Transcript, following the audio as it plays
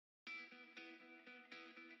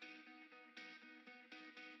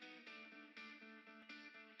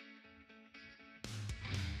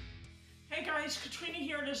Hey guys, Katrina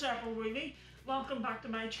here, this April Wheelie. Welcome back to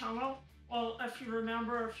my channel. Well, if you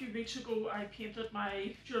remember, a few weeks ago I painted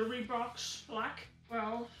my jewellery box black.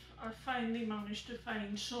 Well, I finally managed to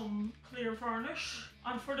find some clear varnish.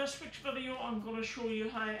 And for this week's video I'm going to show you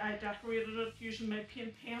how I decorated it using my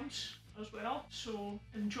paint pens as well. So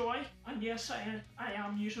enjoy. And yes, I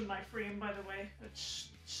am using my frame, by the way. It's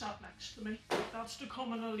sat next to me. That's to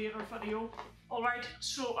come in a later video. Alright,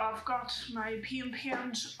 so I've got my paint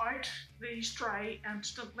pens out. These dry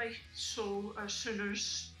instantly, so as soon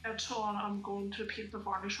as it's on I'm going to paint the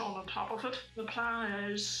varnish on top of it. The plan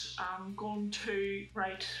is I'm going to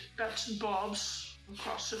write bits and bobs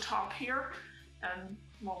across the top here in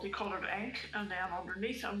multicolored ink, and then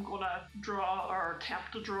underneath I'm going to draw or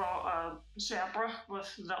attempt to draw a zebra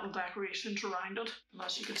with little decorations around it. And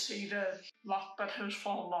as you can see, the lock bit has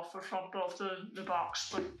fallen off the front of the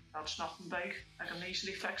box, but that's nothing big. I can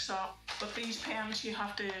easily fix that. But these pens, you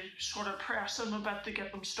have to sort of press them a bit to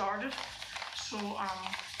get them started. So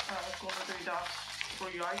I'm going to do that for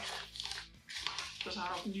you out, because I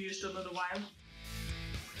haven't used them in a while.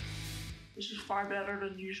 This is far better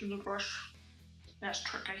than using the brush. That's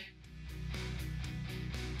tricky.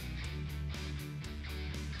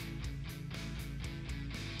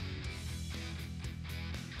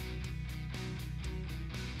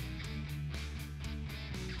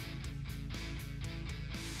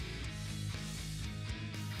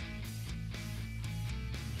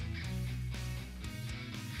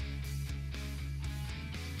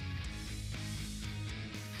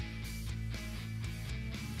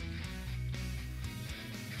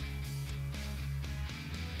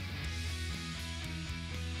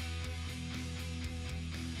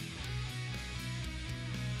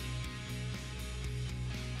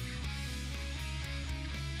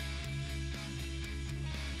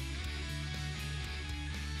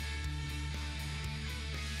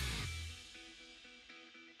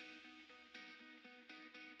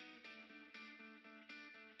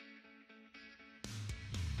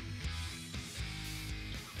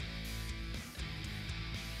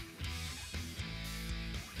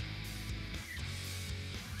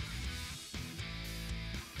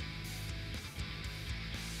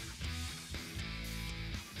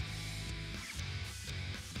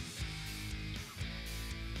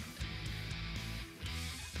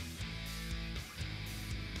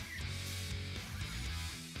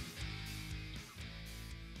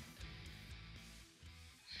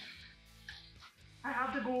 I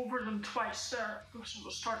had to go over them twice there because it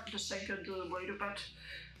was starting to sink into the wood a bit,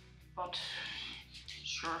 but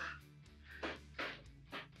sure.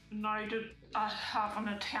 Now that I have an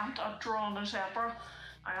attempt at drawing a zebra,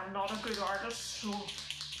 I am not a good artist, so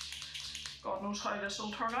God knows how this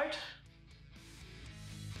will turn out.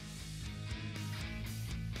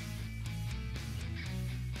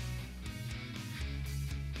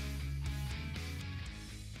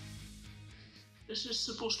 This is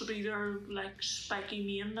supposed to be their like spiky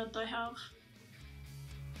mane that they have.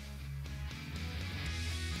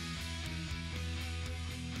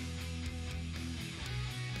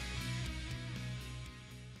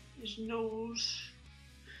 His nose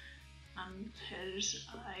and his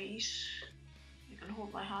eyes. I can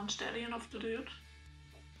hold my hand steady enough to do it.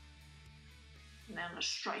 And then the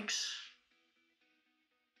stripes.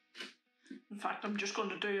 In fact, I'm just going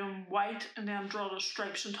to do them white and then draw the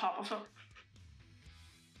stripes on top of it.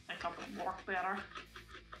 I think that would work better.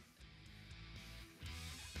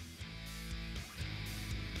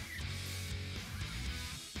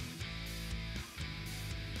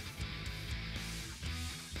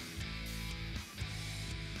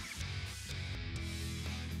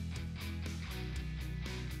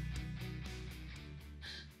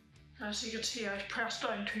 As you can see, I pressed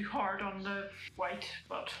down too hard on the white,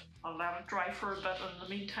 but I'll let it dry for a bit. In the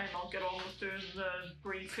meantime, I'll get on with doing the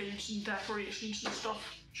green fields and decorations and stuff.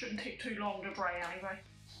 Shouldn't take too long to dry anyway.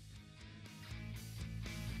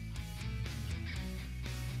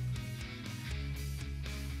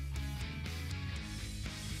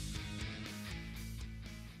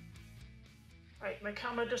 Right, my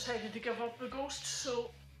camera decided to give up the ghost,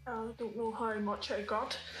 so I don't know how much I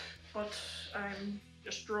got, but I'm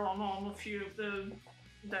just drawing on a few of the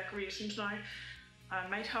decorations now. I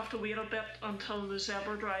might have to wait a bit until the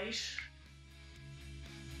zebra dries.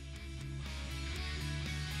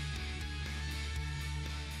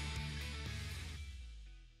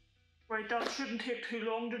 Right, that shouldn't take too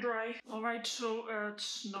long to dry. Alright, so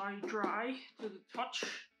it's now dry to the touch.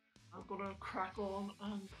 I'm going to crack on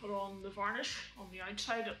and put on the varnish on the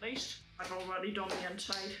outside at least. I've already done the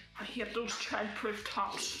inside. I hate those child-proof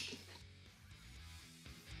tops.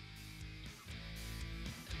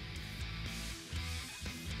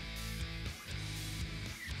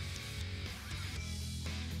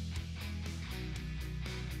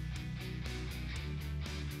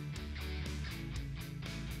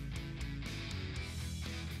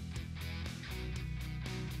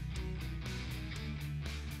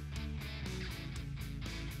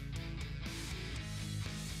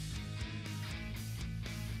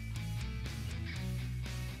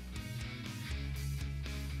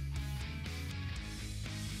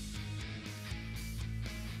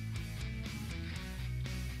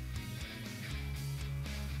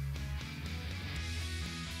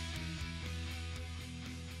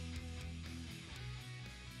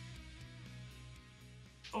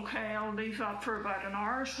 Okay, I'll leave that for about an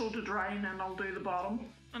hour or so to dry, and then I'll do the bottom.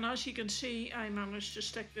 And as you can see, I managed to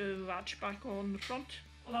stick the latch back on the front.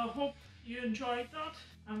 Well, I hope you enjoyed that.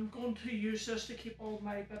 I'm going to use this to keep all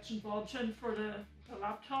my bits and bobs in for the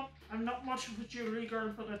laptop. I'm not much of a jewellery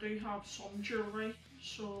girl, but I do have some jewellery,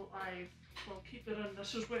 so I will keep it in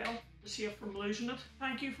this as well to save from losing it.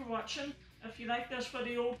 Thank you for watching. If you like this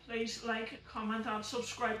video, please like, comment and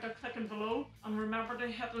subscribe by clicking below, and remember to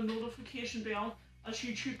hit the notification bell, as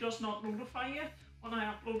YouTube does not notify you when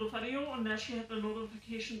I upload a video unless you hit the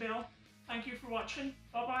notification bell. Thank you for watching.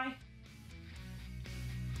 Bye bye.